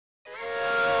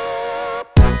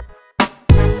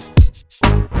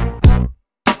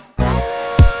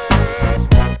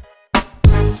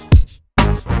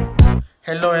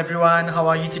Hello everyone, how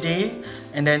are you today?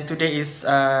 And then today is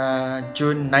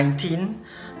June 19.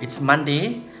 It's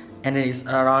Monday and it is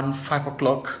around 5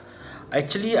 o'clock.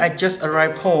 Actually, I just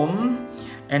arrived home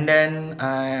and then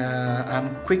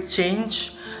I'm quick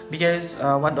change because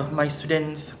one of my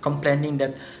students complaining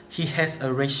that he has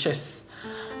a rashes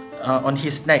on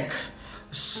his neck.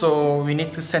 So we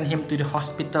need to send him to the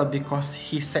hospital because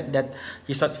he said that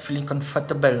he's not feeling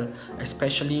comfortable,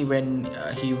 especially when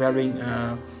he wearing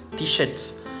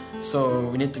t-shirts. So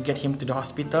we need to get him to the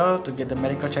hospital to get the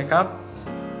medical checkup.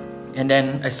 And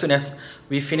then as soon as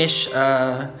we finish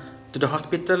to the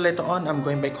hospital later on, I'm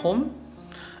going back home.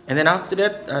 And then after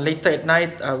that, later at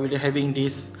night, we'll be having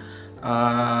this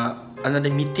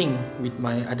another meeting with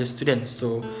my other students.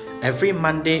 So every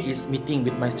Monday is meeting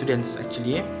with my students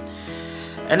actually.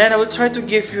 And then I will try to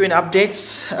give you an update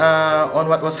on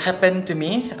what was happened to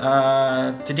me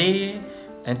today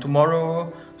and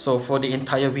tomorrow, so for the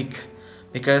entire week,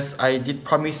 because I did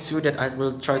promise you that I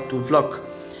will try to vlog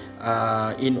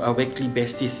in a weekly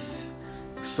basis.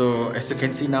 So as you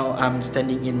can see now, I'm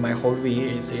standing in my hallway,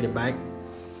 you see the back,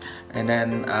 and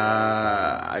then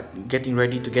I'm getting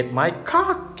ready to get my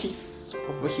car keys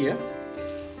over here.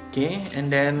 Okay, and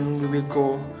then we will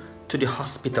go to the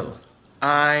hospital.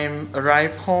 I'm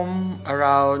arrived home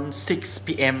around 6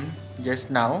 p.m. just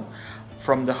now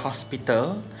from the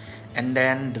hospital, and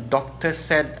then the doctor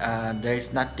said there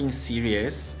is nothing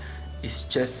serious, it's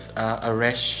just a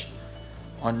rash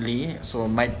only, so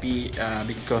might be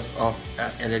because of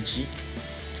allergic.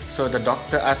 So the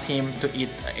doctor asked him to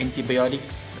eat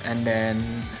antibiotics, and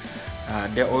then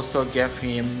they also gave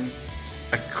him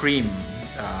a cream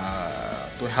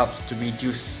to help to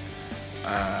reduce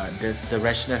the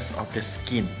rashness of the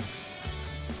skin.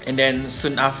 And then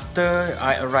soon after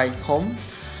I arrived home,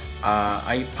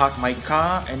 I parked my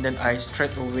car and then I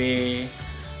straight away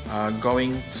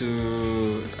going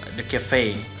to the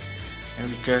cafe, and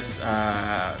because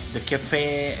the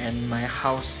cafe and my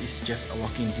house is just a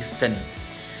walking distance.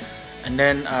 And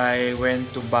then I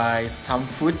went to buy some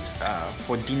food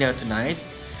for dinner tonight.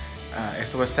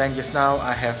 As I was saying just now,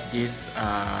 I have this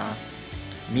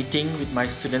meeting with my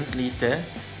students later,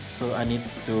 so I need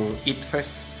to eat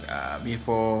first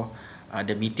before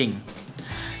the meeting.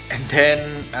 And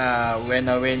then when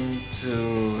I went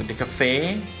to the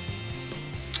cafe,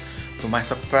 to my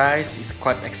surprise, it's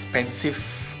quite expensive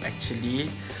actually.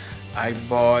 I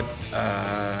bought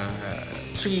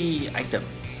 3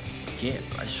 items. Okay,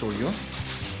 I'll show you.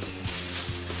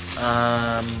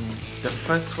 The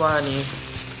first one is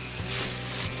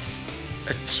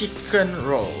a chicken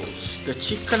rolls. The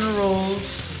chicken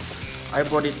rolls, I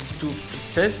bought it 2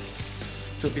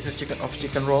 pieces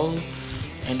chicken roll,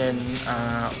 and then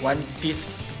 1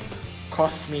 piece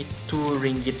cost me 2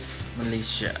 ringgits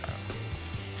Malaysia.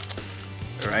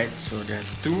 Right, so there are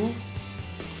 2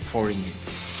 4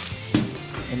 ringgits.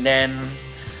 And then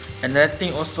another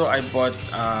thing also I bought,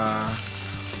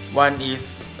 one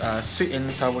is sweet and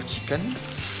sour chicken,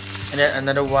 and then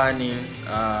another one is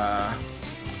a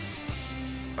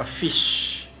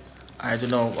fish. I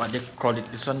don't know what they call it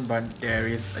this one, but there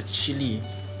is a chili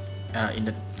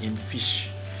in fish.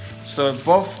 So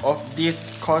both of these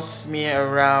cost me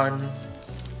around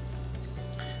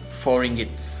 4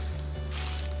 ringgits.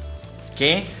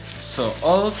 Okay, so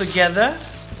all together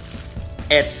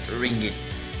 8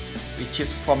 ringgits, which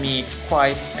is for me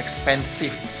quite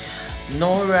expensive.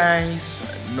 No rice,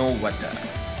 no water.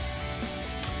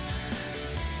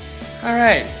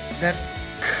 Alright, that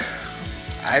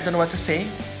I don't know what to say.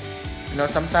 You know,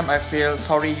 sometimes I feel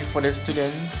sorry for the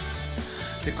students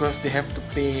because they have to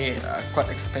pay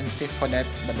quite expensive for that,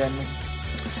 but then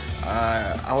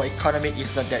our economy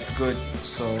is not that good,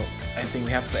 so I think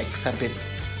we have to accept it.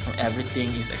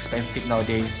 Everything is expensive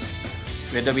nowadays,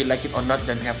 whether we like it or not,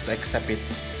 then we have to accept it,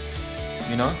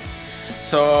 you know.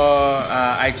 So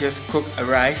I just cooked a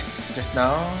rice just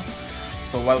now,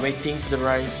 so while waiting for the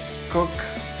rice cook,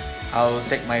 I'll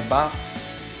take my bath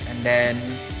and then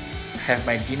have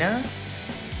my dinner.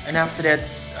 And after that,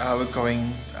 we're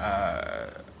going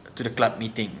to the club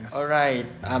meetings. Alright,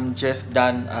 I'm just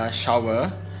done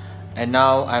shower, and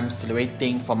now I'm still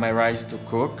waiting for my rice to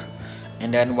cook.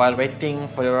 And then while waiting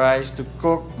for the rice to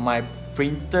cook, my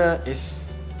printer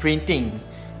is printing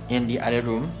in the other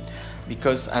room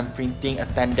because I'm printing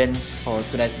attendance for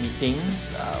tonight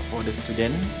meetings for the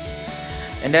students.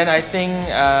 And then I think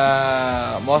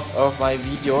most of my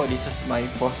video, this is my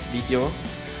 4th video,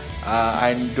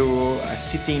 I do a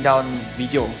sitting down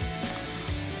video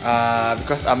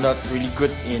because I'm not really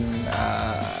good in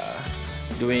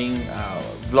doing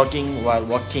vlogging while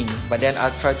walking, but then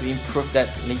I'll try to improve that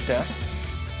later.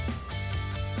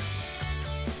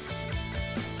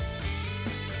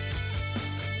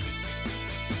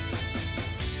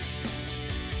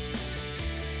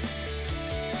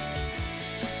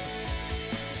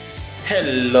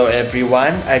 Hello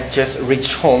everyone, I just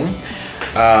reached home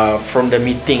from the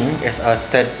meeting. As I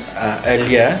said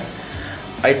earlier,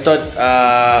 I thought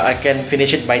I can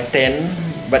finish it by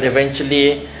 10, but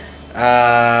eventually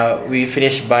we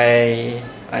finished by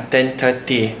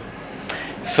 10:30.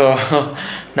 So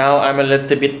now I'm a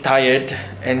little bit tired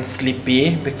and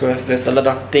sleepy because there's a lot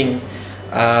of things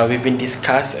we've been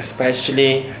discussed,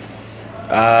 especially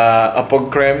a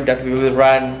program that we will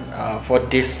run for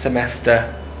this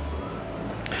semester.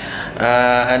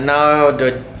 And now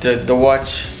the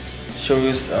watch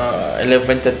shows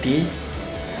 11:30,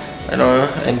 you know,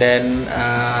 and then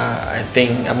I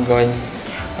think I'm going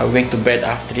to bed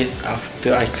after this,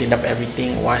 after I clean up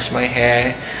everything, wash my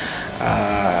hair,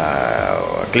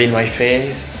 clean my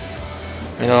face,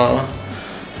 you know,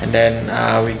 and then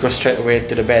we go straight away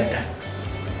to the bed.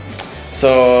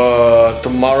 So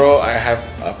tomorrow I have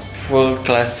full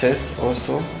classes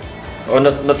also, or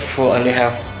not full, only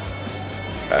have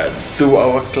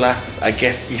 2-hour class, I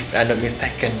guess, if I'm not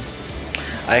mistaken.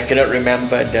 I cannot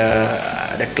remember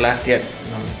the class yet,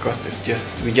 because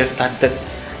we just started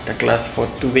the class for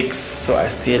 2 weeks, so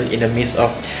I'm still in the midst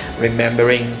of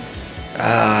remembering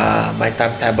my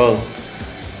timetable.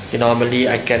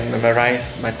 Normally I can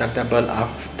memorize my timetable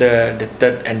after the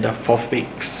 3rd and the 4th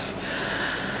weeks.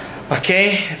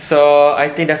 Okay, so I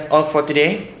think that's all for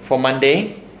today, for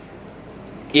Monday.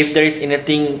 If there is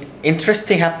anything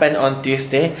interesting happen on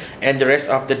Tuesday and the rest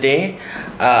of the day,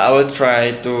 I will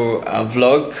try to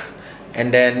vlog,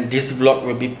 and then this vlog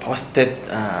will be posted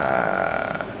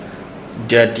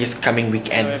this coming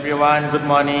weekend. Hello everyone, good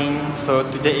morning. So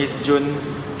today is June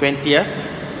 20th.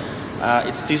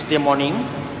 It's Tuesday morning.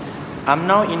 I'm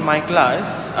now in my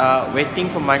class waiting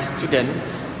for my student,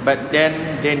 but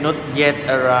then they not yet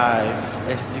arrived.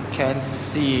 As you can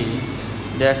see,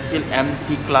 there's still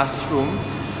empty classroom.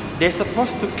 They're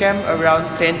supposed to come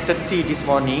around 10:30 this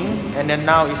morning, and then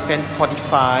now it's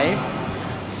 10:45.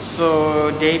 So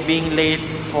they being late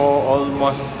for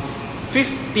almost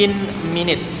 15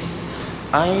 minutes.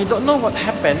 I don't know what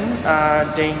happened.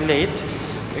 They're late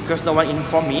because no one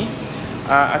informed me.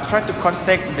 I tried to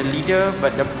contact the leader,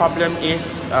 but the problem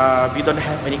is we don't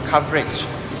have any coverage.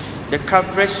 The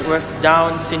coverage was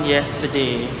down since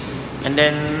yesterday, and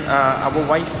then our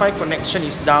Wi-Fi connection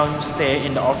is downstairs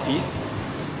in the office.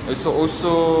 So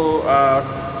also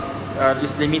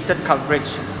it's limited coverage,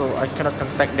 so I cannot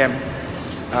contact them.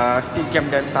 Still came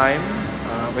that time,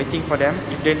 waiting for them.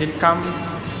 If they didn't come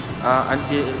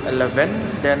until 11,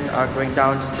 then going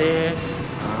downstairs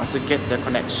to get the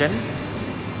connection,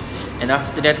 and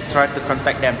after that try to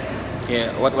contact them.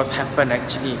 Okay, what was happened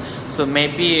actually? So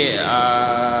maybe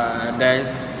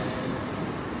there's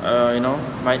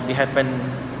might be happen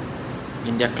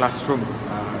in their classroom,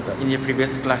 in the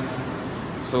previous class.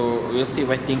 So we're still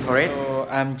waiting for it. So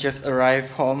I'm just arrived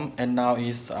home, and now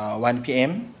it's 1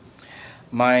 p.m.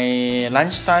 My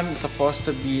lunchtime is supposed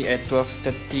to be at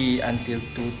 12:30 until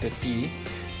 2:30,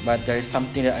 but there is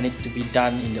something that I need to be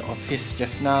done in the office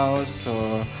just now,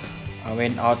 so I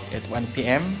went out at 1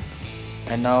 p.m.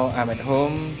 and now I'm at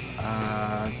home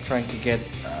trying to get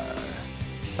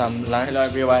some lunch. Hello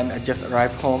everyone, I just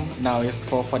arrived home. Now it's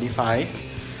 4:45.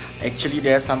 Actually,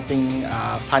 there's something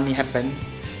funny happened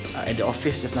at the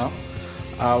office just now,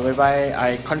 whereby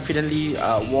I confidently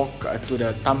walk to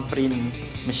the thumbprint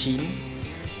machine,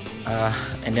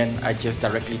 and then I just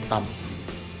directly thumb.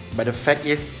 But the fact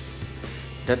is,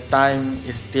 the time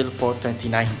is still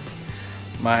 4:29.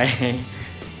 My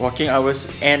working hours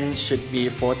end should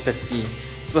be 4:30,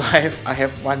 so I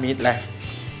have 1 minute left.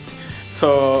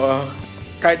 So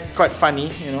quite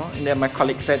funny, you know. And then my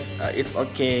colleague said it's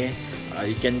okay,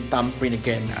 you can thumbprint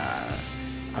again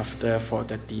after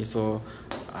 4:30. So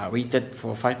I waited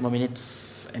for 5 more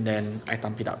minutes, and then I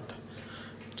thumbed it out.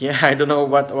 Okay, I don't know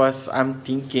what I'm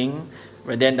thinking,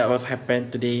 but then that was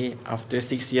happened today after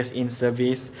 6 years in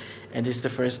service, and this is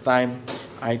the first time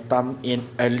I thumb in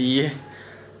early.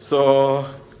 So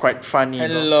quite funny.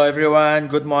 Hello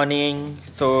everyone, good morning.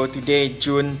 So today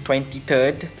June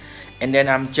 23rd, and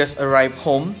then I'm just arrived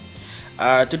home.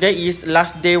 Today is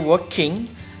last day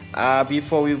working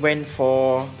before we went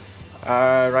for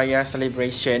Raya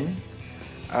celebration.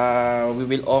 We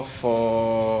will off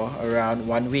for around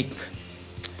 1 week,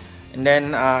 and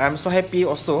then I'm so happy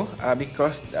also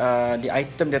because the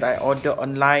item that I ordered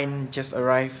online just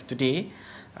arrived today.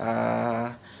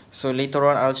 So later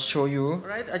on I'll show you.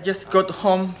 Alright, I just got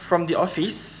home from the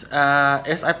office.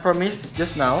 As I promised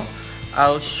just now,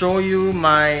 I'll show you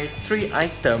my 3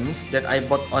 items that I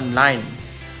bought online.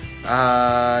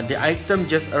 The item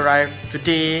just arrived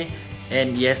today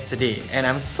and yesterday, and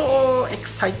I'm so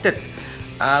excited.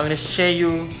 I'm gonna share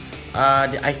you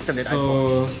the item that I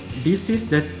bought. So this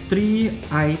is the 3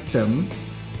 items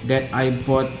that I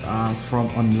bought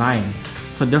from online.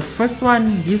 So the first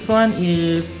one, this one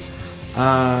is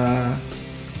a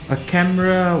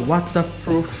camera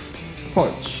waterproof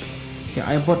pouch. Okay,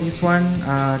 I bought this one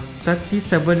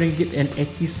 37 ringgit and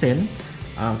 80 cent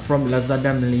from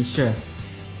Lazada Malaysia.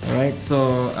 Alright,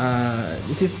 so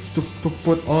this is to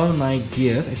put all my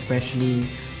gears, especially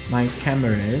my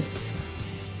cameras.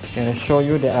 Can I show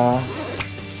you? They are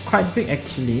quite big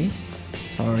actually.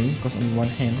 Sorry, because on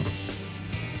one hand.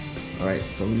 Alright,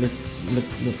 so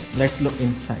let's look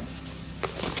inside.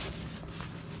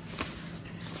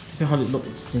 See how it looks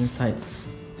inside.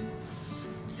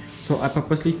 So I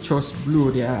purposely chose blue.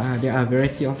 There are a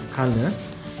variety of color.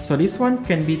 So this one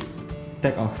can be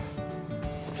take off.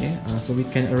 Okay, so we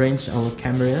can arrange our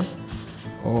camera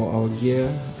or our gear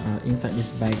inside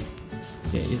this bag.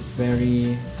 Okay, it's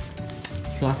very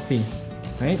fluffy,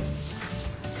 right?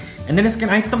 And then the second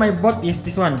item I bought is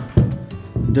this one,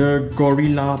 the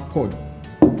Gorilla Pod.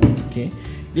 Okay,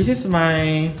 this is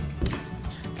my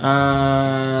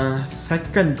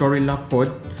second Gorilla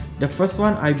Pod. The first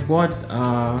one I bought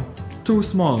too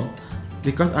small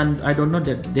because I don't know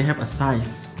that they have a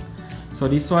size. So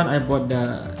this one I bought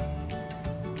the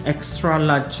extra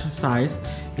large size,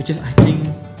 which is I think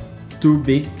too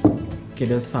big. Okay,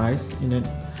 the size in it,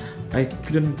 I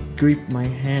couldn't grip my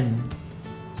hand,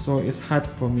 so it's hard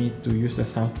for me to use the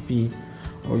selfie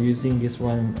or using this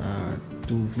one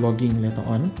to vlogging later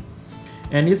on.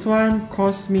 And this one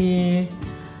cost me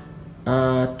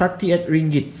 38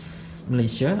 ringgits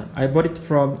Malaysia. I bought it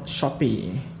from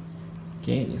Shopee.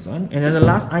 Okay, this one. And then the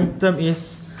last item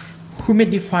is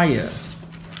humidifier.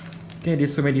 Okay,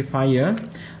 this humidifier.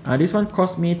 This one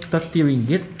cost me 30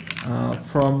 ringgit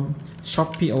from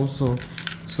Shopee also.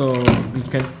 So we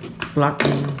can plug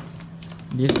in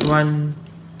this one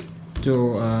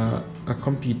to a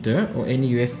computer or any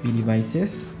USB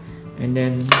devices, and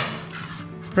then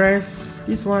press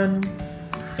this one,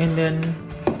 and then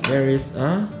there is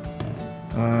a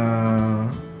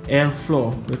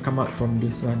airflow will come out from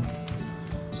this one.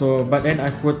 So but then I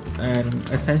put an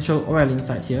essential oil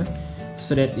inside here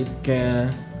so that it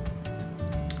can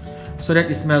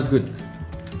smell good.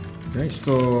 Okay,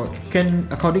 so can,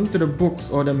 according to the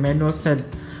books or the manual said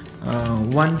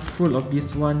one full of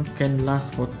this one can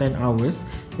last for 10 hours,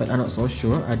 but I'm not so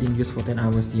sure. I didn't use for 10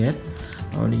 hours yet.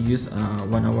 I only use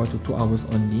 1 hour to 2 hours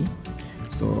only.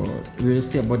 So we will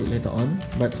see about it later on.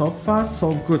 But so far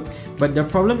so good. But the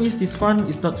problem is this one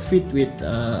is not fit with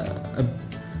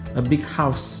a big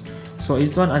house. So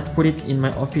this one I put it in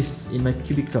my office, in my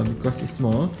cubicle, because it's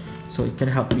small. So it can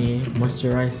help me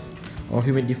moisturize or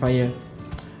humidify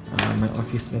my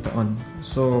office later on.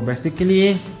 So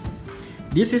basically,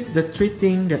 this is the 3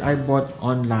 things that I bought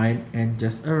online and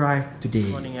just arrived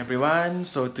today. Good morning everyone.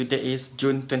 So today is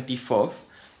June 24th,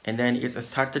 and then it's a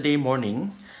Saturday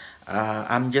morning.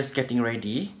 I'm just getting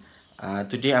ready.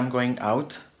 Today I'm going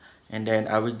out, and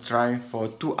then I will drive for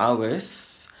 2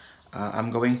 hours.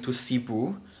 I'm going to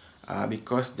Cebu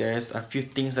because there's a few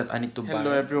things that I need to buy.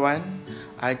 Hello everyone.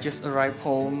 I just arrived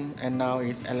home and now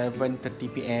it's 11:30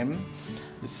 p.m.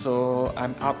 So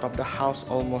I'm out of the house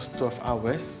almost 12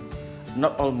 hours.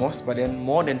 Not almost, but then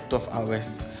more than 12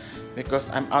 hours,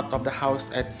 because I'm out of the house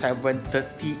at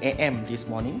 7:30 a.m. this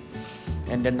morning,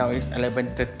 and then now it's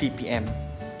 11:30 p.m.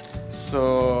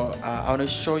 So I want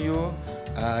to show you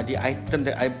the item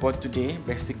that I bought today,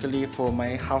 basically for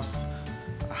my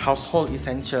household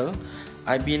essential.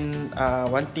 I've been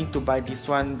wanting to buy this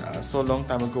one so long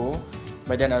time ago,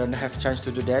 but then I don't have chance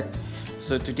to do that.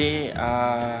 So today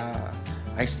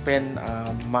I spend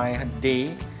my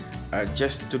day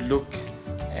just to look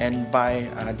and buy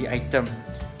the item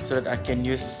so that I can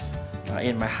use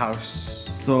in my house.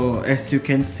 So as you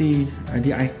can see,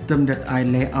 the item that I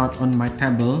lay out on my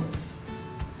table,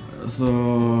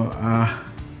 so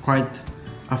quite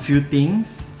a few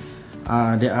things.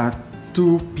 There are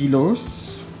 2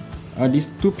 pillows. These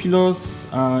 2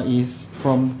 pillows is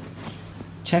from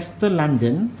Chester,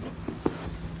 London.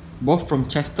 Both from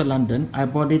Chester, London. I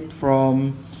bought it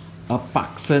from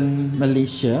Pakistan,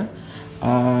 Malaysia.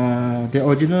 The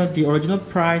original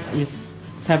price is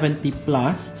 70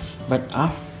 plus, but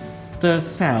after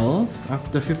sales,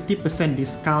 after 50%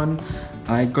 discount,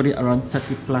 I got it around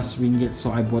 30 plus ringgit.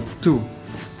 So I bought 2.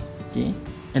 Okay,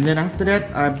 And then after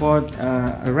that, I bought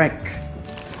a rack.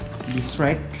 This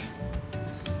rack,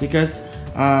 because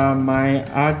my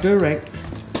other rack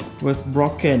was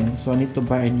broken, so I need to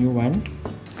buy a new one.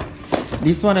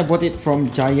 This one I bought it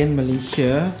from Giant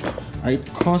Malaysia. It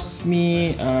cost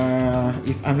me,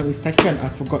 if I'm not mistaken, I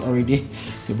forgot already,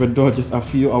 even though just a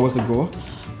few hours ago,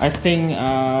 I think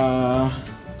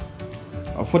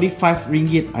 45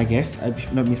 ringgit, I guess, if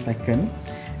I'm not mistaken.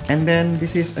 And then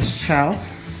this is a shelf.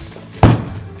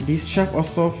 This shelf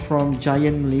also from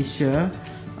Giant Malaysia.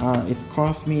 It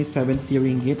cost me 70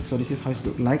 ringgit, so this is how it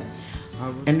looks like.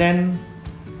 And then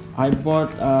I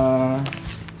bought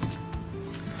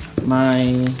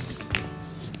my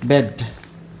bed.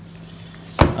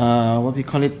 What we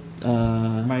call it?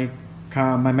 My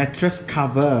mattress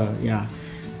cover. Yeah.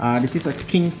 This is a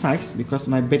king size because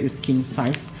my bed is king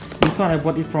size. This one I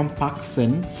bought it from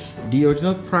Parkson. The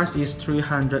original price is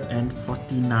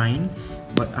 349,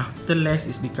 but after less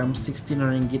it's become 16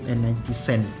 ringgit and 90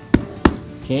 cent.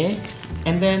 Okay.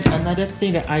 And then another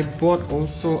thing that I bought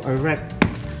also a rack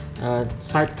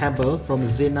side table from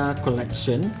Zena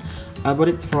collection. I bought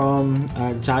it from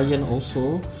Giant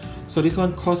also. So this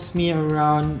one cost me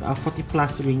around 40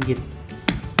 plus ringgit.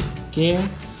 Okay.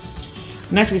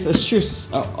 Next is a shoes,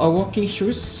 a walking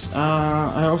shoes.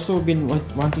 I also been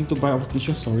wanting to buy a walking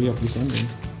shoes. Sorry of this one.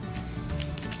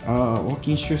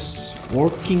 Walking shoes,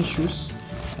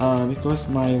 because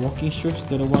my walking shoes,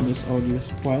 the other one is already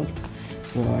spoiled.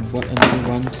 So I bought another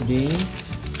one today.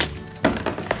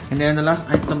 And then the last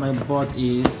item I bought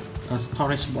is a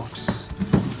storage box.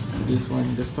 This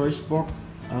one, the storage box.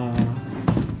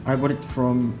 I bought it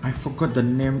from, I forgot the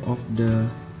name of the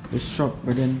shop,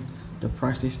 but then the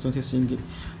price is 26 ringgit.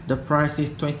 The price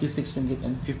is 26 ringgit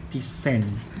and 50 cent.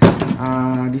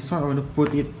 This one I want to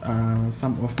put it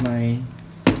some of my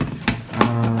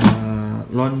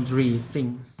laundry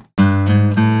things.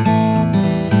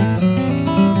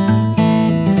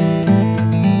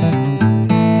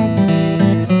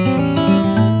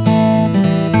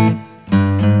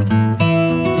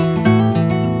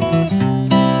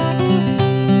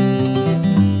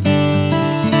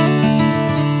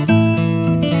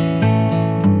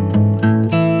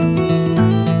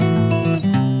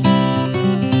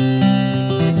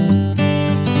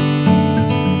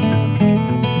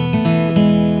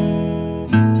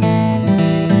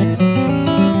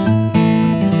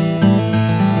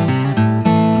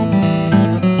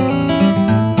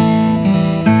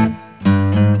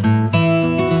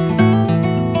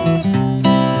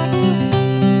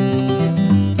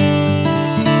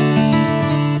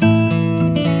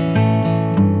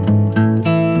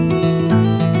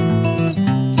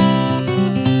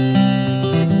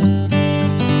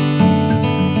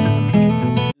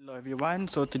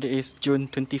 So today is June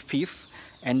 25th,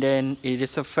 and then it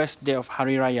is the first day of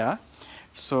Hari Raya.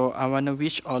 So I want to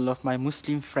wish all of my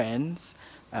Muslim friends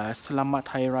Selamat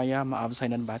Hari Raya, Maaf,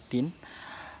 Zahir dan Batin.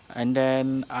 And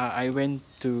then I went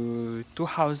to 2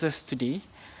 houses today,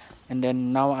 and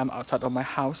then now I'm outside of my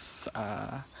house.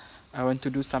 I want to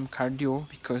do some cardio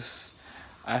because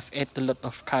I've ate a lot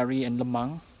of curry and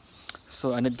lemang,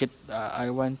 so I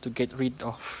want to get rid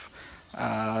of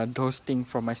those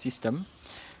things from my system.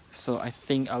 So I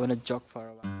think I want to jog for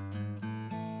a while.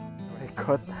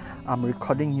 I'm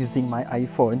recording using my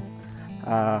iPhone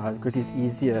because it's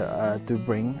easier to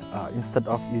bring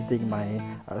instead of using my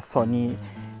Sony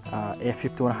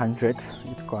a5100.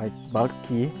 It's quite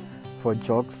bulky for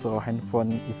jog, so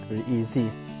handphone is very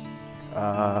easy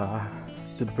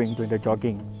to bring during the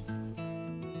jogging.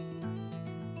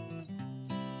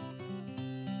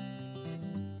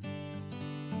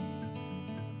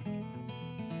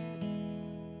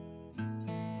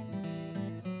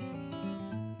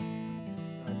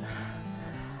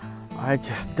 I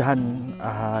just done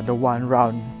the 1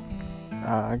 round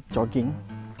jogging,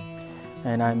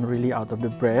 and I'm really out of the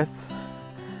breath.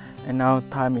 And now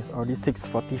time is already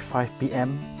 6:45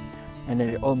 p.m. and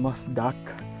it's almost dark,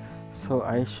 so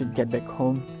I should get back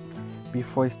home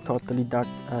before it's totally dark.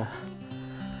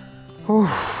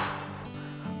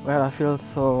 Well, I feel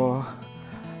so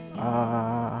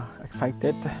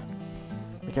excited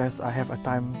because I have a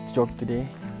time to jog today,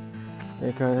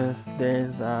 because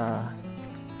there's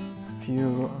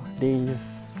few days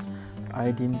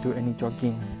I didn't do any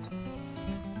jogging.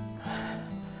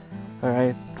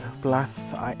 Alright, plus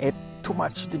I ate too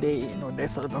much today. You know,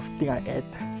 there's a lot of thing I ate,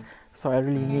 so I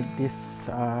really need this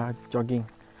jogging,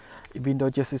 even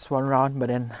though just this 1 round, but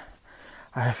then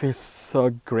I feel so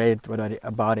great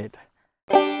about it.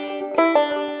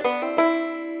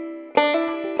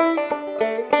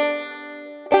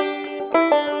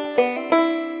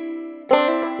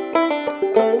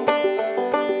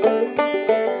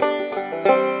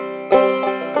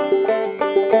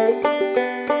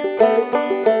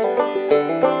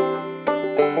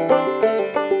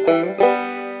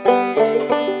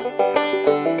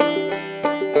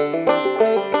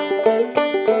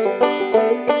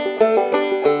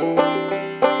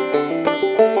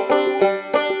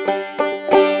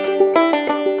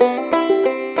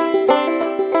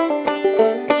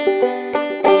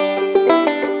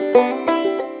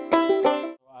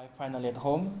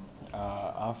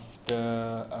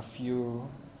 after a few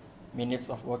minutes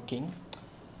of working.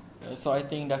 So I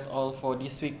think that's all for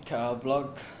this week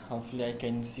vlog. Hopefully I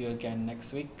can see you again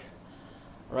next week.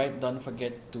 Right, don't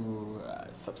forget to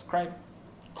subscribe,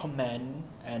 comment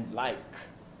and like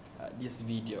this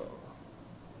video.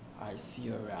 I see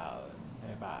you around.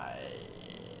 Bye bye.